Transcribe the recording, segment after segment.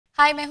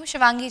Hi, मैं हूँ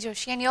Shivangi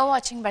Joshi and you're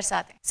watching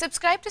Barsatein.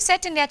 Subscribe to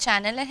Set India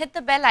channel and hit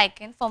the bell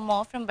icon for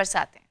more from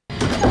Barsatein.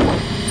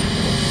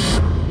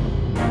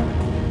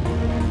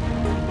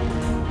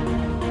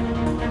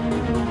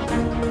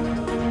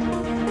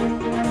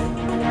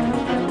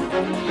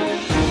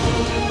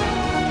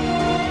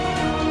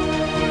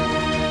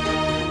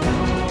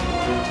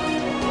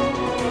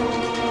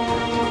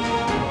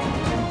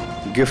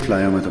 Gift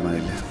लाया मैं तुम्हारे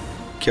लिए।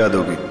 क्या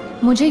दोगी?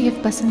 मुझे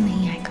गिफ्ट पसंद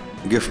नहीं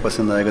आएगा। गिफ्ट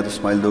पसंद आएगा तो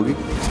स्माइल दोगी?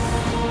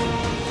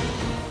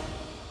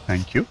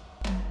 Thank you.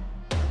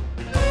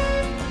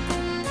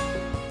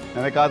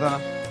 मैंने कहा था ना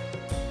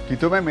कि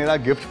तुम्हें मेरा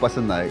गिफ्ट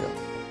पसंद आएगा।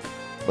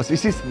 बस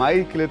इसी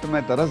स्माइल के लिए तो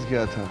मैं तरस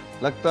गया था।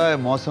 लगता है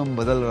मौसम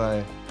बदल रहा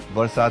है,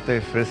 बरसातें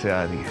फिर से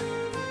आ रही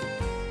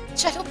हैं।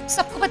 चलो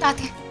सबको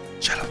बताते हैं।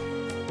 चलो।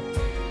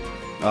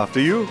 After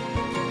you.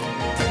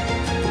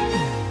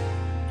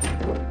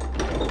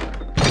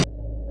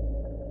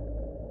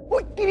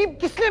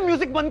 किसने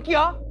म्यूजिक बंद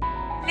किया?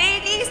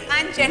 लेडीज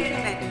एंड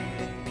जेंटलमैन,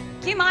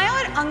 किमाया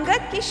और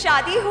अंगद की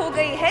शादी हो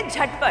गई है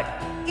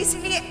झटपट,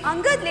 इसलिए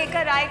अंगद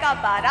लेकर आएगा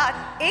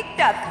बारात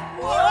एकता।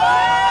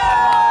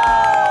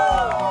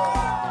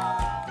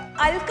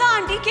 अलका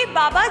आंटी के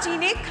बाबा जी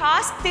ने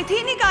खास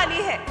तिथि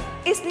निकाली है,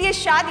 इसलिए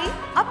शादी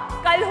अब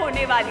कल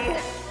होने वाली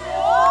है।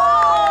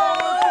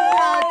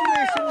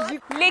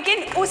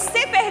 लेकिन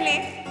उससे पहले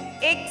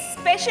एक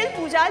स्पेशल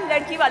पूजा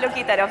लड़की वालों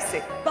की तरफ से।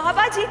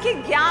 बाबा जी के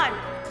ज्ञान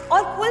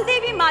और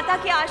कुलदेवी माता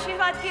के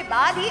आशीर्वाद के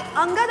बाद ही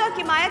अंगद और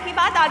किमाया की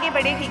बात आगे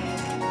बढ़ेगी।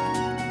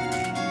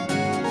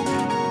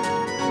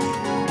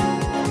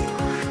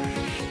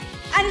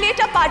 एंड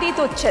लेटर पार्टी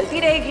तो चलती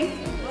रहेगी।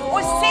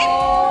 उससे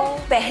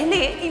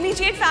पहले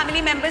इमीडिएट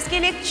फैमिली मेंबर्स के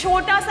लिए एक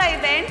छोटा सा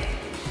इवेंट,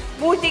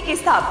 मूर्ति की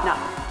स्थापना।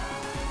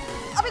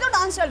 अभी तो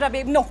डांस चल रहा है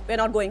babe. No, we are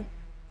not going.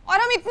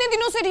 और हम इतने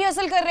दिनों से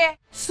रिहर्सल कर रहे हैं।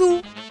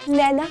 सू,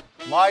 नैना,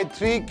 माय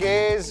 3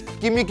 Ks,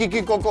 किमी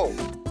किकी कोको।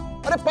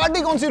 अरे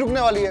पार्टी कौन सी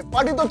रुकने वाली है?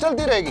 पार्टी तो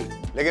चलती रहेगी,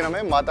 लेकिन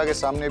हमें माता के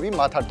सामने भी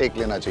माथा टेक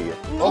लेना चाहिए।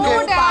 Okay,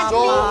 so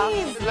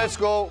let's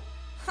go.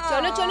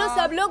 चलो चलो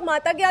सब लोग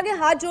माता के आगे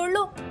हाथ जोड़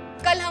लो।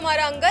 कल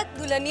हमारा अंगद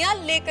दुल्हनिया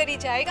लेकर ही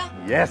जाएगा।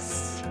 यस।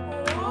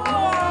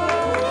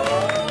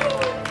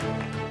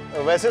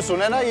 वैसे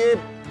सुने ना, ये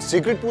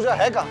सीक्रेट पूजा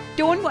है का?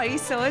 Don't worry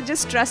sir,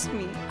 just trust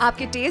me.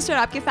 आपके टेस्ट और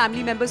आपके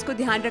फैमिली मेंबर्स को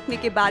ध्यान रखने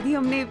के बाद ही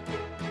हमने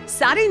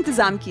सारे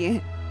इंतजाम किए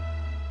हैं।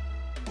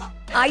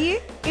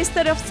 आइए इस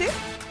तरफ से।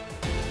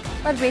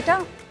 पर बेटा,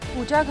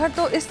 पूजा घर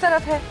तो इस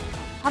तरफ है,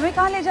 हमें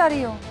कहाँ ले जा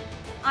रही हो?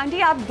 आंटी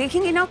आप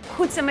देखेंगी ना,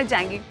 खुद समझ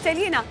जाएंगी।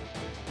 चलिए ना।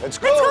 Let's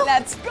go.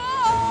 Let's go.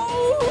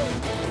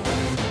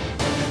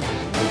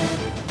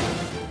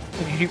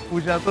 मेरी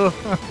पूजा तो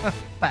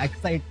बैक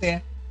साइड पे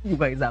है। You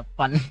guys have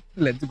fun.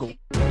 Let's go.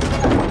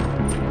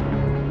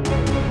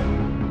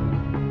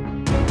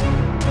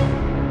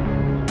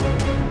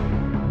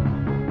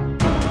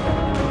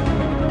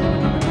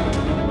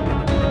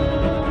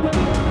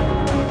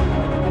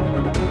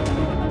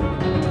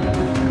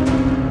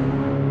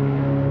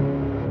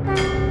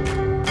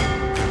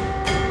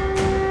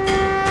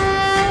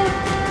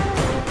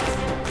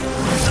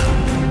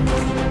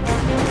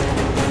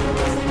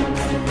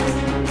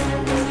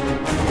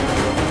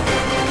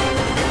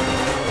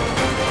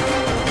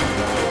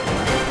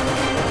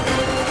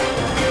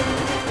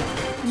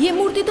 ये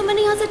मूर्ति तो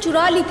मैंने यहाँ से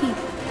चुरा ली थी।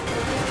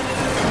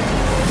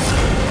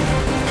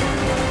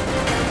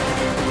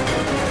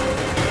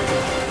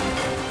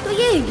 तो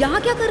ये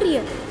यहाँ क्या कर रही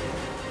है?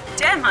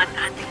 जय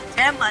माता दी,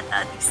 जय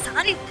माता दी,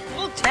 सारी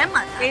जय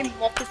माता दी।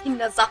 मौके की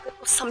नजाकत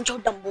को समझो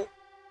डम्बो।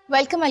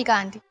 वेलकम अलका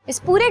आंटी, इस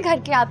पूरे घर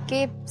के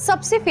आपके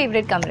सबसे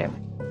फेवरेट कमरे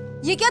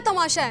में। ये क्या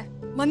तमाशा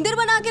है? मंदिर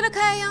बना के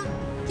रखा है यहाँ?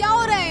 क्या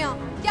हो रहा है यहाँ?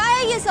 क्या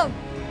है ये सब?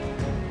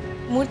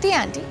 मूर्ति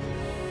आंटी,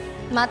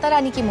 माता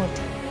रानी की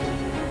मूर्ति,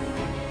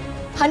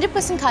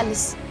 100%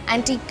 खालिस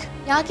एंटीक,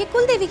 यहाँ की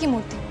कुल देवी की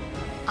मूर्ति।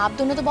 आप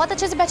दोनों तो बहुत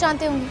अच्छे से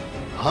पहचानते होंगे।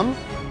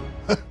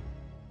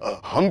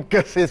 हम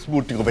कैसे इस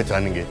मूर्ति को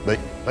पहचानेंगे?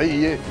 भाई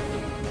ये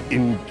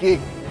इनके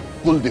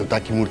कुल देवता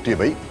की मूर्ति है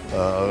भाई।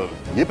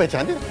 ये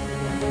पहचाने?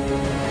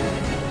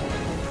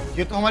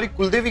 ये तो हमारी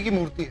कुलदेवी की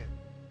मूर्ति है,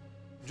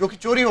 जो कि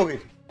चोरी हो गई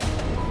थी।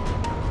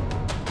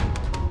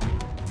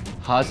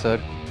 हाँ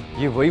सर,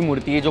 ये वही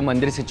मूर्ति है जो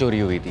मंदिर से चोरी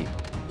हुई थी।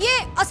 ये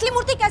असली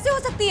मूर्ति कैसे हो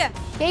सकती है?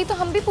 यही तो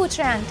हम भी पूछ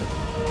रहे हैं आंटी,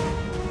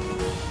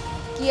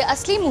 कि ये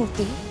असली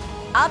मूर्ति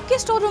आपके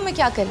स्टोर रूम में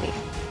क्या कर रही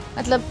है?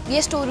 मतलब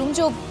ये स्टोर रूम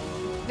जो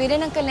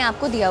वीरेन अंकल ने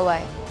आपको दिया हुआ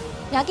है,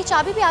 यहाँ की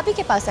चाबी भी आप ही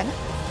के पास है ना,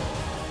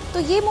 तो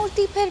ये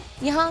मूर्ति फिर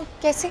यहाँ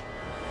कैसे?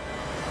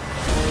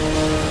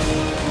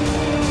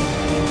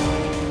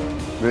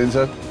 वीरेन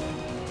सर,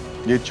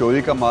 ये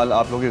चोरी का माल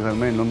आप लोगों के घर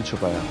में इन लोगों ने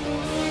छुपाया।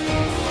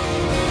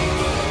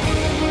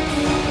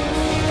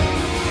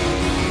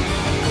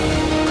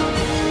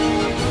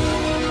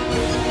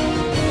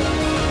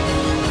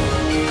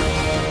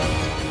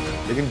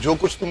 लेकिन जो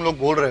कुछ तुम लोग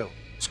बोल रहे हो,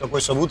 इसका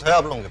कोई सबूत है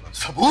आप लोगों के पास?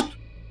 सबूत?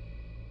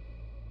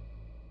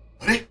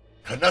 अरे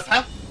खन्ना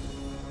साहब,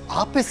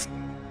 आप इस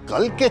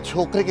कल के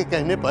छोकरे के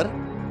कहने पर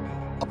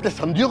अपने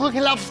समझियों के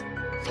खिलाफ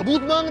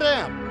सबूत मांग रहे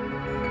हैं आप?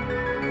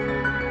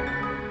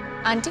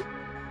 आंटी,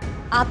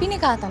 आप ही ने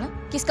कहा था ना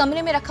कि इस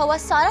कमरे में रखा हुआ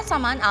सारा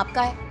सामान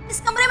आपका है। इस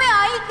कमरे में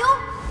आई क्यों?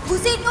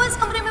 घुसी क्यों इस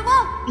कमरे में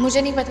वो?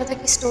 मुझे नहीं पता था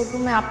कि स्टोर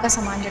रूम में आपका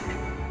सामान रखा है।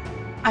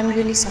 I am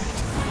really sorry.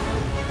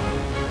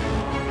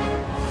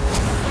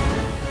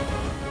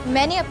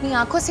 मैंने अपनी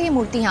आंखों से ये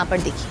मूर्ति यहाँ पर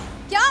देखी।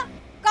 क्या?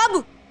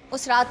 कब?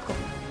 उस रात को,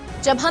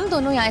 जब हम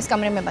दोनों यहाँ इस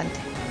कमरे में बंद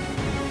थे,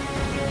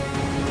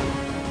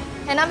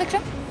 है ना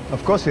विक्रम?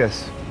 Of course yes.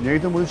 यही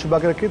तो मुझे छुपा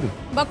के रखी थी।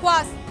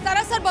 बकवास,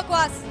 सरासर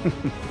बकवास।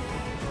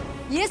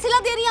 ये सिला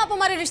दे रही हैं आप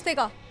हमारे रिश्ते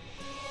का?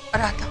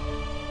 आराधना,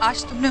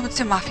 आज तुमने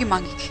मुझसे माफी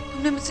मांगी थी।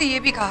 तुमने मुझसे ये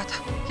भी कहा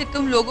था कि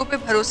तुम लोगों पे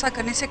भरोसा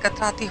करने से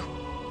कतराती हो।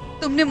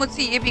 तुमने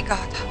मुझसे ये भी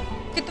कहा था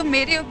कि तुम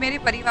मेरे और मेरे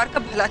परिवार का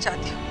भला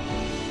चाहती हो।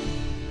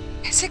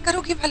 ऐसे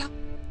करोगी भला?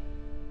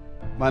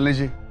 मान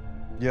लीजिए,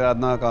 ये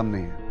आराधना का काम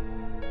नहीं है,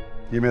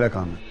 ये मेरा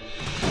काम है।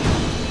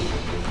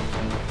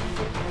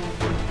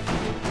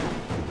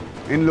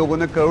 इन लोगों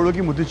ने करोड़ों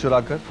की मूर्ति चुरा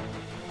कर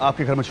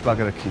आपके घर में छुपा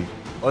के रखी है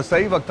और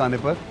सही वक्त आने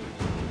पर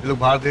ये लोग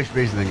बाहर देश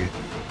भेज देंगे।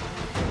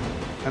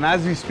 And as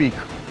we speak,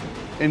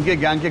 इनके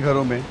गैंग के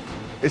घरों में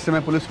इस समय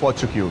पुलिस पहुंच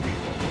चुकी होगी।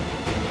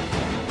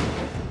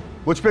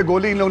 मुझ पे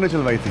गोली इन लोगों ने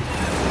चलवाई थी।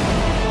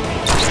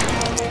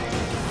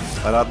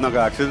 आराधना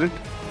का एक्सीडेंट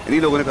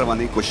इन्हीं लोगों ने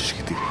करवाने की कोशिश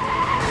की थी।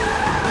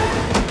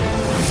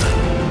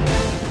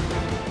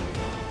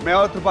 मैं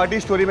और त्रिपाठी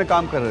स्टोरी में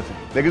काम कर रहे थे,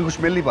 लेकिन कुछ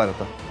मिल नहीं पा रहा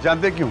था।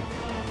 जानते क्यों?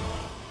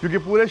 क्योंकि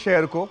पूरे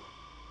शहर को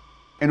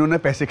इन्होंने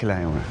पैसे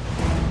खिलाए हुए हैं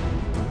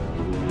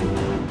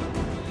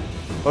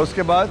और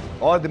उसके बाद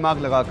और दिमाग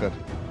लगाकर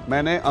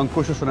मैंने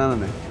अंकुश और सुनैना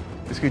ने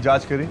इसकी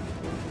जांच करी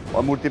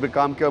और मूर्ति पे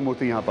काम किया और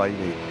मूर्ति यहाँ पाई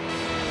गई।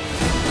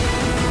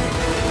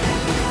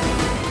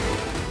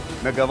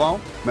 मैं गवाह हूं,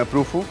 मैं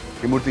प्रूफ हूं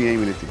कि मूर्ति यहीं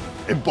मिली थी।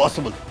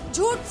 इम्पॉसिबल।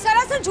 झूठ,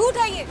 सरासर झूठ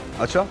है ये।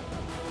 अच्छा,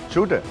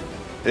 झूठ है?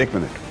 एक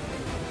मिनट।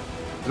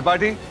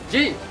 त्रिपाठी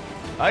जी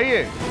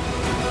आइए।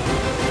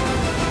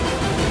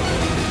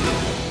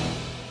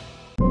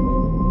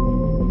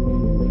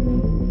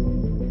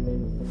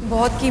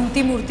 बहुत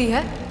कीमती मूर्ति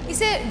है,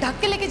 इसे ढक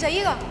के लेके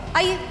जाइएगा।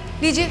 आइए,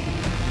 लीजिए।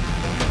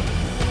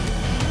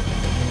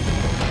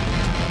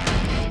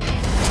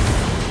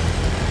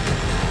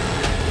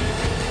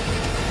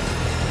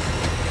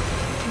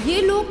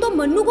 ये लोग तो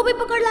मन्नू को भी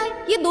पकड़ लाए।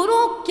 ये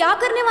दोनों क्या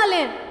करने वाले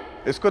हैं?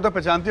 इसको तो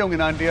पहचानती होंगी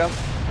ना आंटी आप?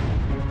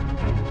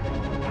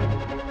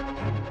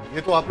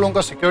 ये तो आप लोगों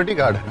का सिक्योरिटी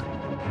गार्ड है ना।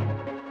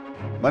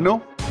 मनु,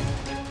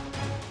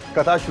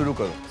 कथा शुरू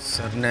करो।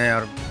 सर ने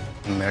और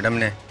मैडम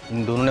ने,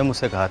 इन दोनों ने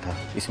मुझसे कहा था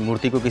इस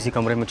मूर्ति को किसी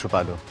कमरे में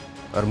छुपा दो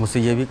और मुझसे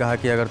ये भी कहा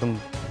कि अगर तुम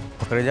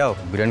पकड़े जाओ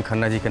वीरेन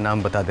खन्ना जी के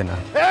नाम बता देना।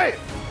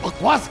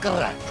 बकवास कर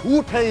रहा है,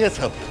 झूठ है ये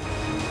सब।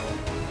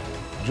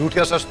 झूठ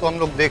या सच तो हम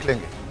लोग देख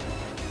लेंगे।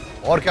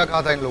 और क्या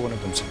कहा था इन लोगों ने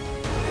तुमसे?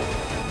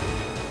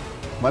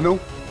 मनु,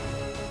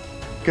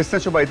 किसने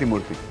छुपाई थी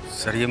मूर्ति?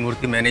 सर ये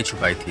मूर्ति मैंने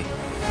छुपाई थी।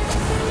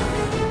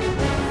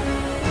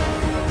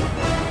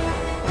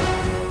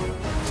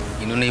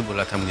 इन्होंने ही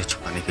बोला था मुझे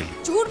छुपाने के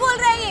लिए। झूठ बोल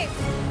रहे हैं ये।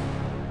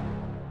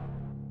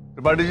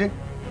 त्रिपाठी जी,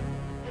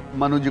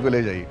 मनु जी को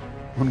ले जाइए,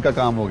 उनका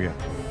काम हो गया।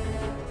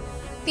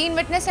 3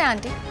 विटनेस है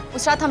आंटी,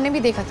 उस रात हमने भी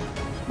देखा था।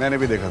 मैंने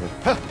भी देखा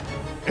था।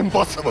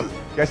 इम्पॉसिबल।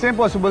 कैसे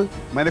इम्पॉसिबल?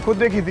 मैंने खुद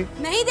देखी थी।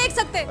 नहीं देख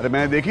सकते। अरे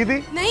मैंने देखी थी।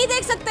 नहीं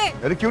देख सकते।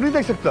 अरे क्यों नहीं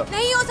देख सकता?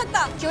 नहीं हो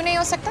सकता। क्यों नहीं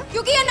हो सकता?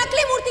 क्योंकि ये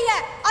नकली मूर्ति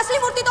है, असली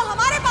मूर्ति तो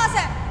हमारे पास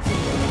है।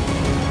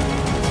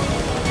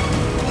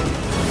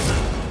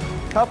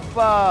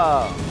 ठप्पा।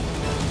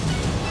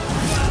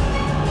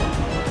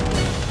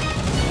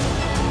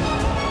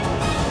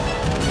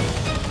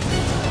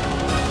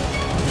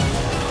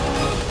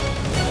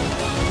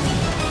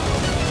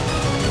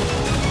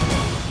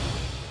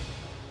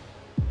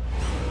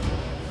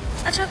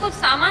 अच्छा कुछ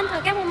सामान था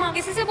क्या मम्मा?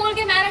 किसी से बोल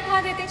के मैं रखवा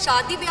देते।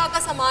 शादी ब्याह का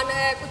सामान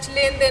है, कुछ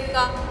लेन देन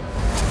का।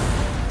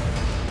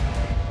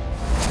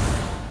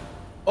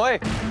 ओए,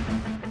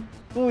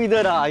 तू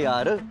इधर आ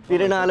यार,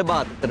 तेरे नाल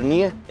बात करनी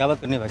है। क्या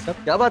बात करनी है भाई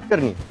साहब? क्या बात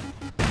करनी है?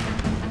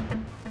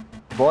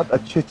 बहुत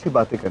अच्छी अच्छी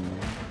बातें करनी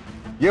है।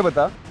 ये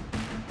बता,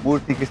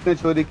 मूर्ति किसने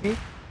चोरी की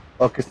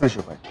और किसने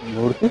छुपाई?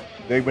 मूर्ति?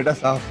 देख बेटा,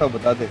 साफ साफ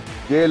बता दे।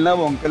 जेल ना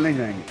वो अंकल नहीं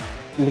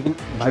जाएंगे, लेकिन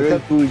भाई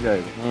साहब तू ही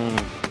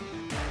जाएगा।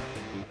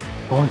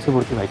 कौन सी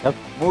मूर्ति भाई साहब?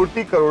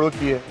 मूर्ति करोड़ों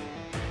की है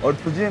और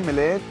तुझे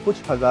मिले कुछ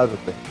हजार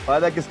रुपए।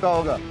 फायदा किसका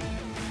होगा?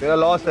 तेरा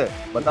लॉस है।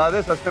 बता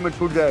दे, सस्ते में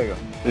छूट जाएगा।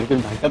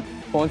 लेकिन भाई साहब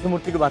कौन सी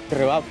मूर्ति की बात कर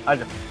रहे हो आप?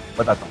 आजा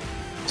बताता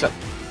हूँ। चल।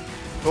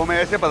 तो मैं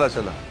ऐसे पता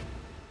चला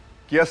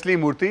कि असली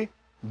मूर्ति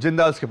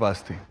जिंदाल के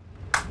पास थी।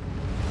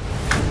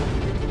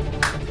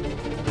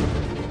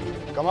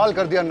 कमाल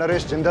कर दिया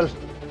नरेश जिंदल,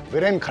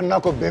 वीरेन खन्ना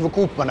को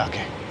बेवकूफ बना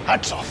के।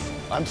 Hats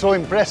off. I am so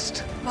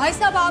impressed. भाई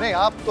साहब आप नहीं,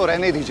 आप तो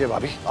रहने दीजिए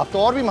भाभी, आप तो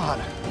और भी महान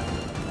हैं।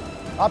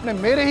 आपने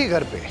मेरे ही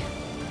घर पे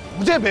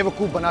मुझे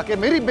बेवकूफ बना के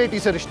मेरी बेटी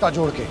से रिश्ता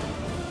जोड़ के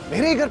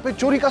मेरे ही घर पे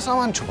चोरी का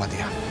सामान छुपा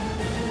दिया।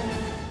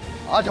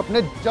 आज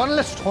अपने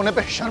जर्नलिस्ट होने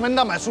पे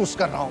शर्मिंदा महसूस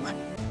कर रहा हूं मैं।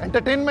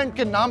 एंटरटेनमेंट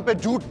के नाम पे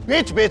झूठ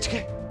बेच बेच के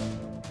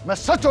मैं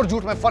सच और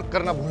झूठ में फर्क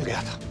करना भूल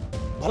गया था।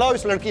 भला हो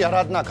इस लड़की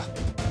आराधना का,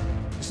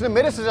 इसने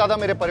मेरे से ज्यादा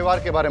मेरे परिवार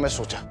के बारे में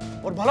सोचा।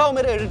 और भला हो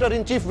मेरे एडिटर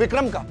इन चीफ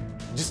विक्रम का,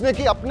 जिसने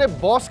कि अपने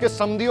बॉस के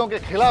समधियों के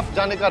खिलाफ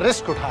जाने का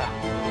रिस्क उठाया।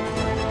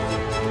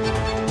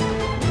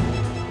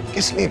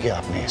 किस लिए किया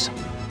आपने ये सब?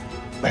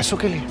 पैसों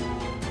के लिए?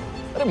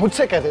 अरे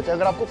मुझसे कह देते,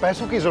 अगर आपको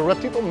पैसों की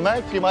जरूरत थी तो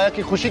मैं किमाया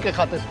की खुशी के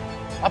खातिर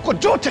आपको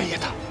जो चाहिए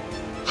था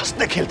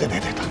हंसते खेलते दे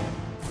देता।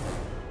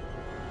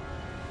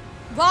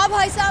 वाह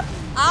भाई साहब,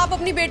 आप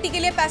अपनी बेटी के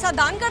लिए पैसा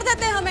दान कर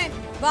देते हैं हमें।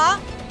 वाह,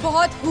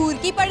 बहुत हूर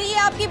की पड़ी है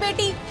आपकी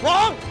बेटी।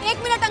 एक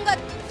मिनट अंगद,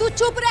 तू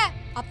चुप रह।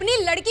 अपनी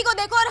लड़की को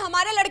देखो और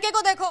हमारे लड़के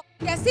को देखो,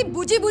 कैसी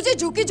बुझी बुझी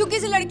झुकी झुकी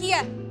सी लड़की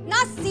है।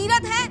 ना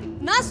सीरत है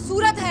ना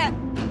सूरत है।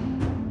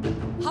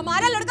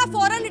 हमारा लड़का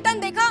फौरन रिटर्न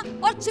देखा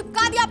और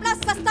चिपका दिया अपना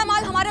सस्ता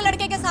माल हमारे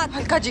लड़के के साथ।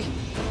 अलका जी,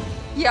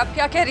 ये आप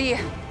क्या कह रही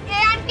है?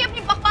 ये आंटी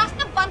अपनी बकवास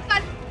ना बंद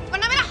कर,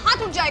 वरना मेरा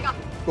हाथ उठ जाएगा।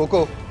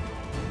 कोको,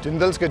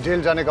 जिंदल्स के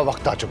जेल जाने का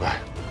वक्त आ चुका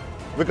है।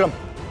 Vikram,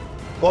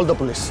 call the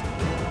police.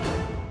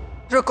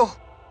 रुको,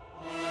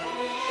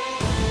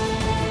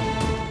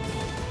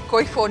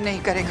 कोई फोन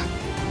नहीं करेगा।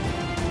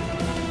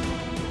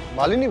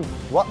 मालिनी,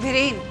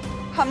 वीरेन,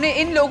 हमने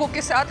इन लोगों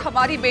के साथ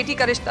हमारी बेटी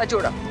का रिश्ता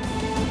जोड़ा।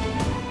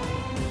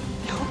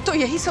 लोग तो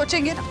यही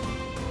सोचेंगे ना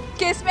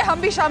कि इसमें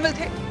हम भी शामिल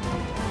थे।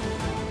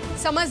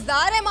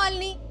 समझदार है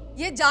मालिनी,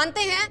 ये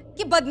जानते हैं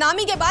कि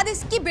बदनामी के बाद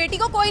इसकी बेटी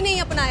को कोई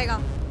नहीं अपनाएगा।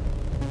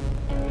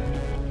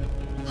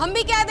 हम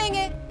भी कह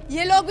देंगे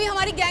ये लोग भी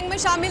हमारी गैंग में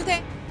शामिल थे।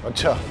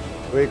 अच्छा,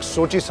 वो एक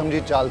सोची समझी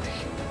चाल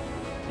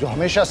थी जो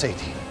हमेशा से ही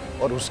थी,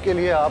 और उसके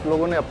लिए आप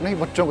लोगों ने अपने ही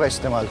बच्चों का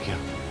इस्तेमाल किया,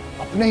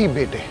 अपने ही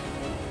बेटे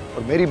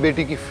और मेरी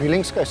बेटी की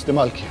फीलिंग्स का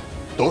इस्तेमाल किया।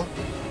 तो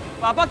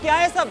पापा क्या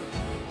है सब?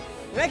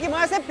 मैं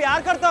किमाया से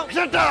प्यार करता हूँ।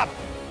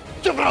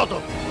 चुप रहो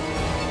तुम।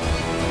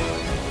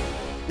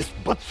 इस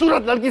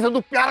बदसूरत लड़की से तू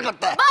प्यार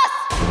करता है? बस,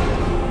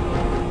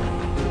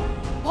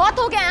 बहुत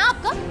हो गया है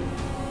आपका।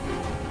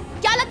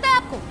 क्या लगता है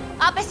आपको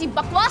आप ऐसी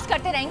बकवास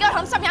करते रहेंगे और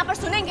हम सब यहाँ पर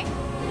सुनेंगे?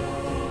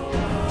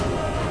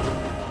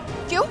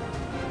 क्यों?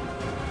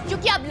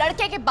 क्योंकि आप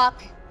लड़के के बाप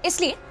हैं,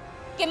 इसलिए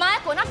किमाया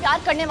को ना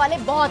प्यार करने वाले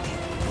बहुत हैं।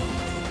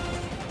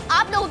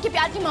 आप लोगों के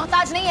प्यार की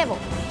मोहताज नहीं है वो।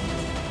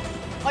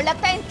 और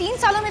लगता है इन 3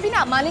 सालों में भी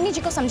ना मालिनी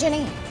जी को समझे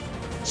नहीं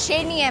है।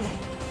 शेरनी है वह,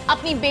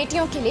 अपनी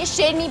बेटियों के लिए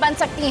शेरनी बन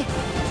सकती हैं।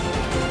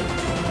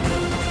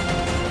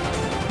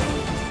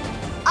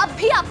 अब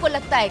भी आपको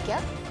लगता है क्या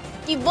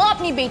कि वो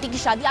अपनी बेटी की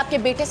शादी आपके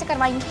बेटे से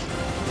करवाएंगी?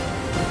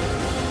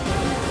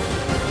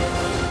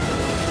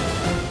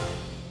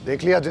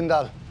 देख लिया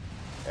जिंदाल,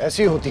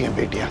 ऐसी होती हैं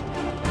बेटियां।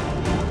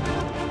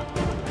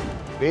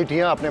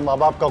 बेटियां अपने माँ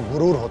बाप का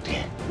गुरूर होती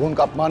हैं, वो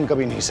उनका अपमान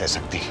कभी नहीं सह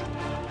सकती।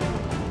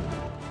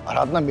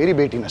 आराधना मेरी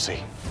बेटी न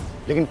सही,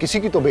 लेकिन किसी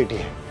की तो बेटी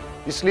है,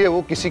 इसलिए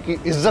वो किसी की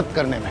इज्जत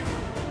करने में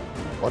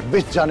और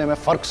बिछ जाने में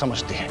फर्क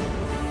समझती है।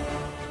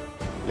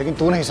 लेकिन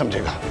तू नहीं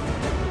समझेगा।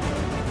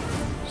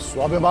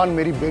 स्वाभिमान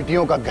मेरी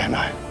बेटियों का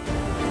गहना है।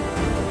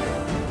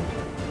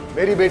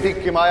 मेरी बेटी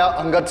किमाया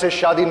अंगद से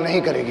शादी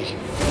नहीं करेगी,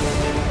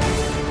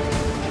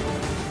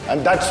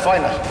 and that's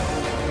final.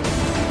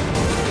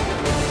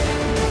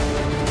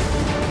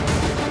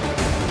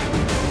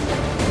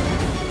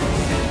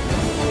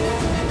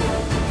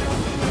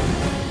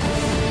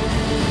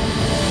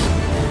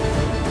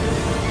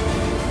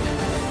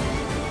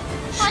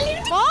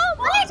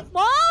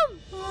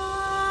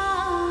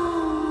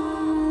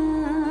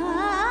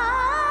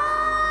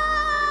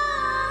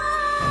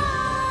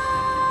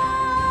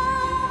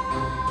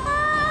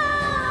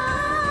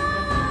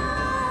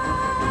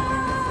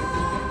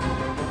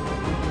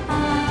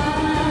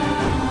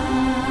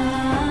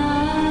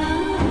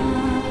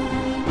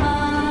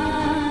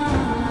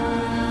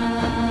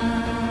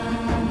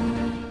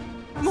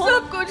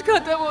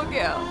 खत्म हो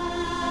गया।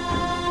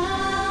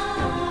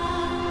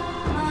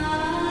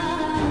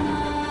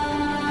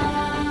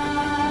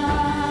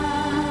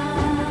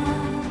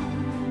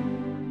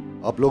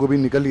 आप लोग अभी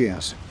निकलिए यहाँ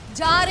से।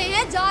 जा रहे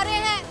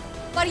हैं,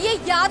 पर ये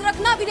याद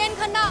रखना वीरेन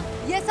खन्ना,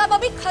 ये सब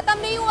अभी खत्म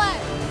नहीं हुआ है।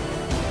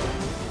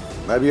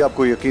 मैं भी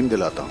आपको यकीन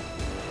दिलाता हूँ,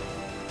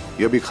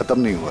 ये अभी खत्म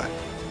नहीं हुआ है,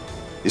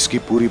 इसकी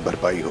पूरी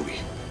भरपाई होगी।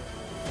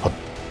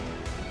 अब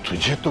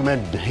तुझे तो मैं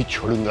नहीं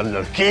छोड़ूंगा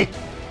लड़की।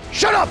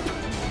 Shut up!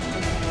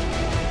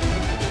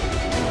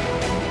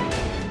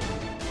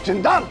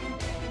 जिंदाल,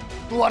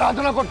 तू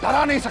आराधना को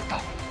डरा नहीं सकता।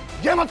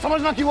 ये मत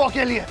समझना कि वो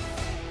अकेली है,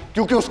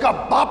 क्योंकि उसका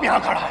बाप यहां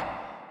खड़ा है।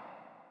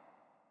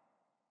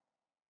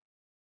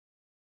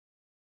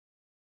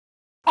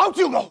 Out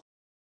you go,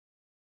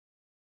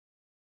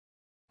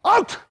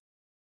 out.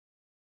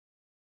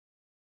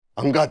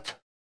 Angad,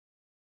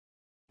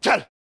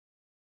 चल,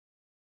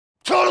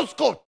 छोड़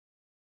उसको,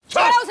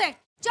 छोड़ो उसे,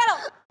 चलो।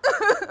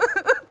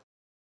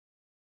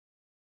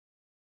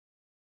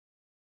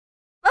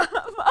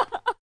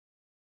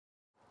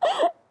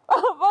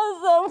 पापा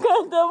सब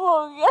खत्म हो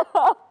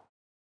गया।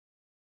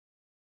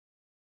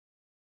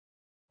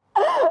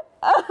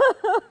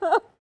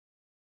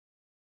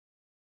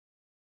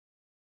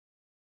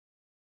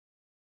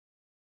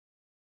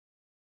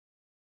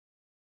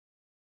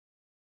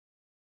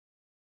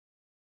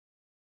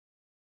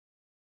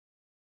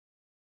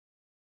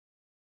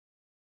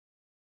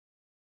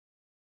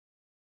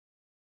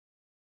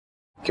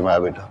 किमाया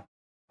बेटा,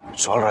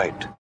 इट्स ऑल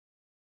राइट।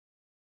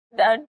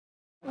 डैड,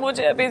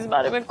 मुझे अभी इस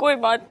बारे में कोई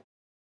बात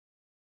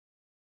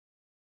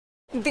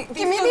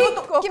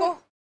को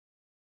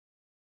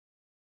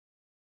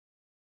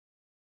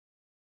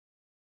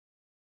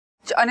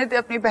जाने दे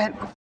अपनी बहन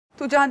को।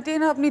 तू जानती है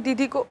ना अपनी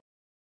दीदी को,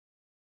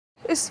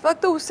 इस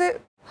वक्त तो उसे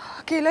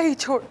अकेला ही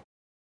छोड़।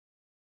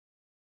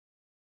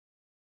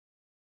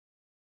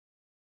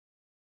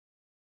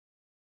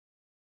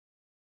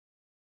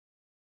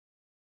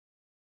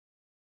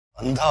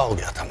 अंधा हो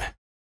गया था मैं,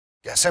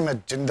 कैसे मैं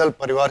जिंदल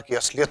परिवार की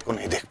असलियत को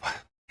नहीं देख पाया।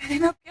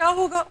 लेकिन अब क्या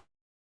होगा,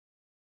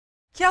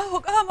 क्या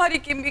होगा हमारी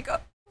किम्मी का?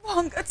 वो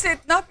अंगद से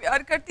इतना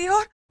प्यार करती है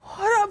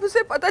और अब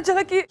उसे पता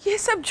चला कि ये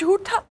सब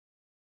झूठ था।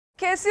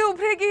 कैसे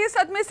उभरेगी ये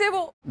सदमे से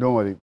वो? डोंट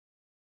वरी,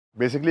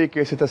 बेसिकली ये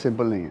केस इतना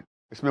सिंपल नहीं है,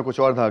 इसमें कुछ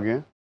और धागे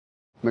हैं।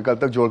 मैं कल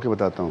तक जोड़ के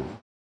बताता हूँ,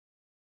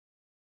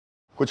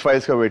 कुछ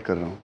फाइल्स का वेट कर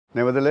रहा हूँ।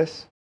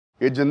 नेवरदलेस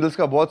ये जिंदल्स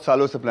का बहुत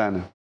सालों से प्लान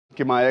है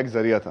कि माया एक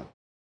जरिया था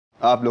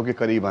आप लोग के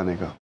करीब आने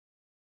का।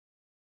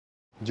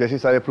 जैसे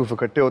सारे प्रूफ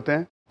इकट्ठे होते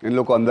हैं इन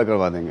लोग को अंदर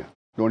करवा देंगे।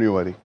 Don't you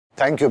worry.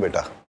 Thank you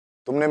बेटा,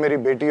 तुमने मेरी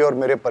बेटी और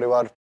मेरे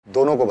परिवार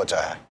दोनों को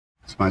बचाया है।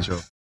 I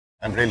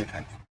am really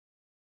thankful.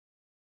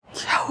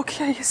 क्या हो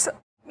गया ये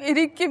सब?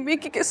 मेरी किम्मी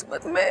की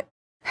किस्मत में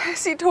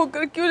ऐसी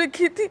ठोकर क्यों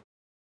लिखी थी?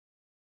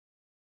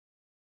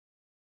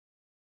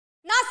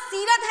 ना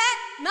सीरत है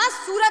ना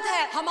सूरत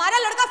है। हमारा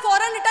लड़का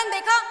फौरन रिटर्न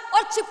देखा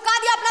और चिपका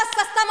दिया अपना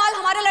सस्ता माल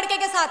हमारे लड़के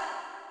के साथ।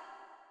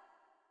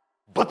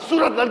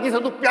 बदसूरत लड़की से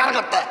तू प्यार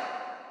करता है।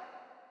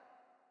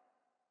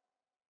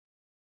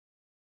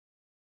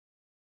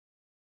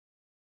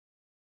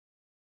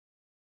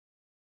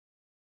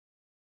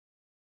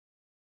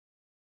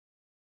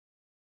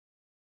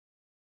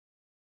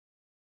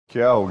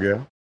 क्या हो गया?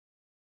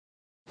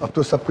 अब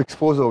तो सब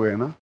एक्सपोज हो गए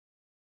ना,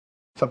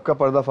 सबका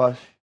पर्दाफाश।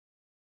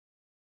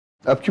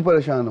 अब क्यों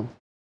परेशान हो?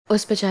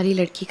 उस बेचारी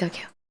लड़की का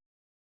क्या,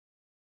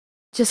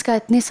 जिसका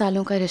इतने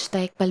सालों का रिश्ता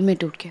एक पल में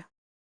टूट गया।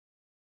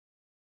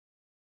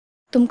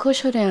 तुम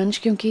खुश हो रेयांश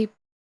क्योंकि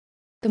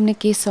तुमने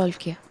केस सॉल्व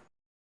किया।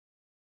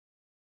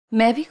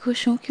 मैं भी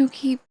खुश हूं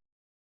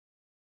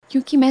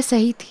क्योंकि मैं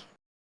सही थी।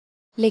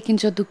 लेकिन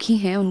जो दुखी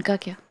हैं उनका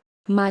क्या?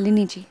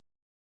 मालिनी जी,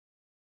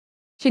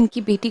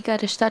 जिनकी बेटी का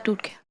रिश्ता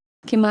टूट गया।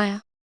 कि माया,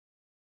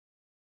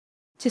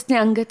 जिसने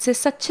अंगद से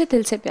सच्चे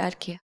दिल से प्यार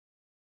किया।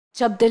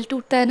 जब दिल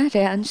टूटता है ना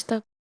रेयांश,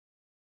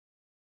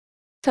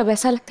 तब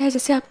ऐसा लगता है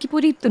जैसे आपकी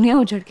पूरी दुनिया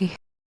उजड़ गई।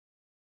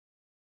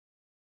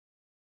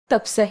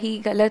 तब सही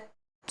गलत,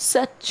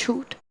 सच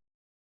झूठ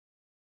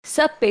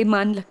सब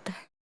बेईमान लगता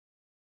है।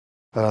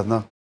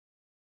 आराधना,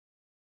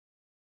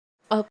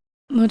 अब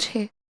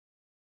मुझे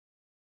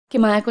कि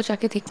माया को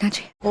जाके देखना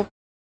चाहिए। वो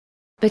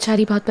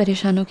बेचारी बहुत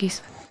परेशान होगी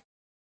इस वक्त।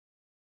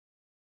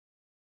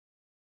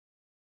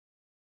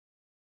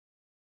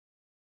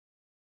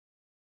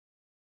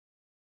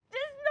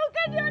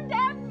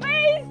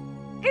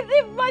 कितनी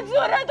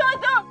बदसूरत हो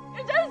तुम।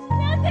 Just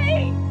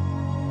nothing.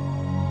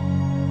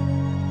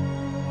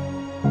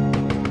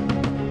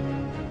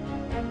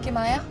 कि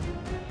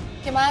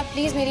माया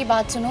प्लीज मेरी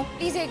बात सुनो।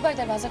 प्लीज एक बार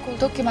दरवाजा खोल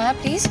दो। कि माया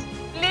प्लीज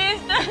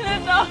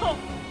दो।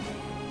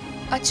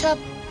 अच्छा,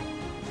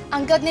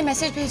 अंगद ने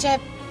मैसेज भेजा है,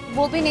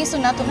 वो भी नहीं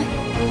सुना तुम्हें?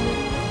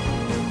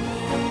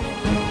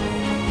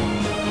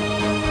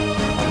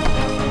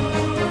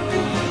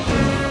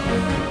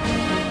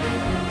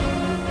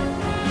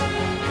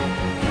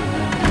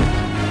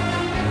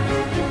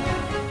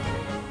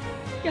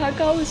 क्या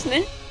कहा उसने?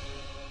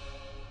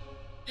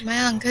 मैं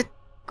अंगद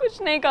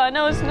कुछ नहीं कहा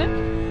ना उसने।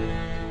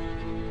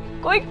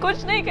 कोई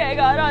कुछ नहीं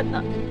कहेगा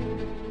आराधना।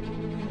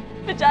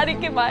 बेचारी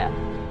की माया,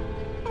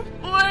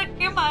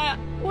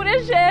 पूरे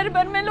शहर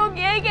भर में लोग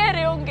यही कह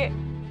रहे होंगे।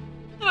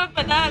 तुम्हें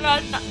पता है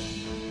आराधना,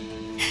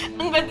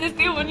 Angad is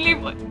the only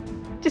boy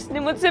जिसने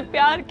मुझसे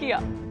प्यार किया।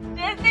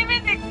 जैसे भी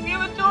दिखती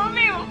हो, जो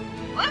भी हो,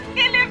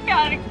 उसके लिए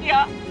प्यार किया।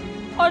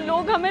 और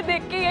लोग हमें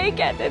देख के यही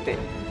कहते थे,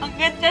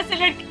 अंगद जैसे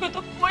लड़की को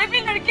तो कोई भी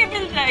लड़की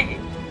मिल जाएगी।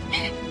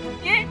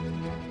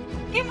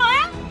 ये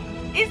माया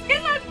इसके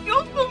साथ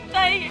क्यों घूमता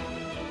है? ये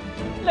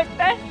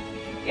लगता है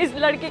इस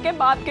लड़की के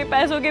बाप के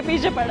पैसों के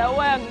पीछे पड़ा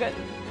हुआ है अंगद,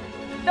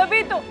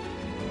 तभी तो।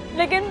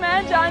 लेकिन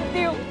मैं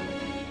जानती हूँ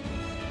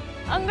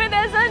अंगद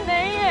ऐसा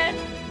नहीं है।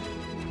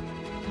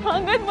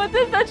 अंगद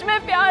मुझसे सच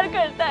में प्यार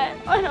करता है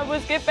और अब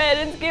उसके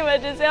पेरेंट्स की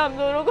वजह से हम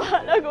दोनों को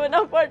अलग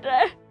होना पड़ रहा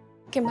है।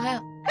 कि माया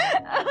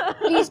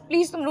प्लीज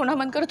प्लीज तुम रोना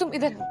मत करो। तुम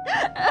इधर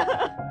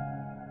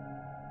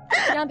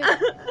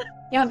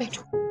यहाँ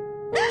बैठो।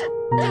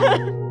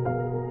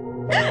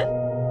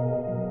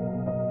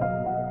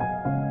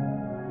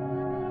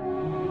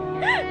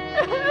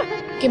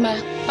 कि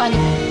माया पानी।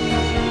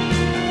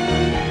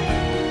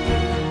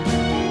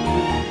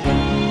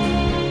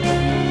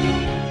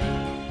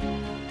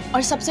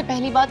 और सबसे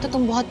पहली बात तो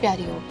तुम बहुत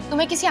प्यारी हो।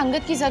 तुम्हें किसी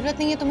अंगद की जरूरत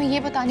नहीं है तुम्हें ये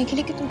बताने के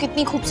लिए कि तुम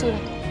कितनी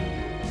खूबसूरत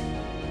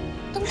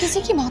हो। तुम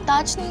किसी की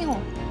मोहताज नहीं हो।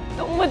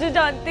 तुम मुझे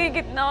जानती है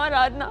कितना। और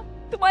आराधना,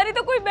 तुम्हारी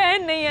तो कोई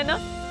बहन नहीं है ना।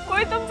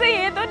 कोई तुमसे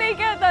ये तो नहीं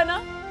कहता ना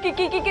कि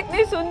किकी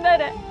कितनी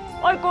सुंदर है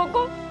और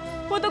कोको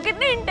वो तो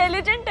कितनी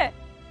इंटेलिजेंट है।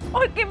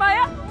 और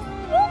किमाया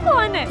वो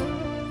कौन है?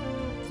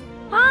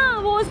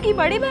 हाँ, वो उसकी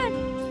बड़ी बहन।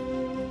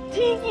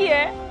 ठीक ही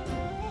है,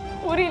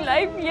 पूरी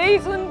लाइफ यही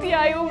सुनती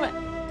आई हूँ मैं।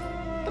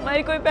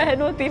 तुम्हारी कोई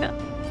बहन होती ना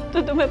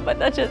तो तुम्हें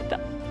पता चलता।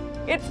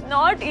 It's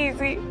not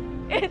easy,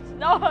 it's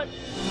not.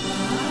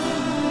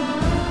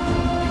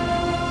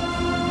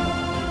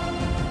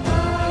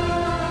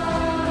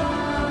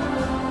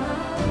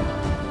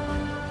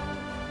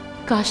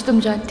 काश तुम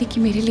जानती कि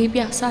मेरे लिए भी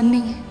आसान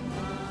नहीं है,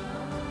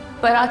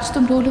 पर आज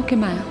तुम रो लो कि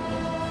माया।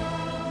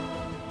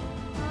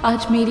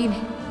 आज मेरी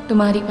नहीं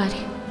तुम्हारी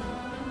बारी।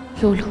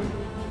 रो लो,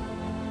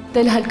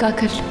 दिल हल्का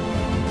कर लो।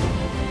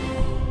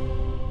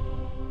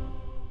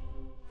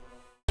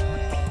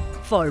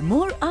 For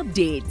more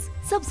updates,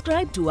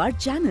 subscribe to our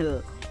channel,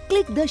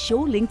 click the show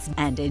links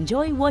and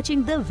enjoy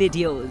watching the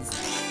videos.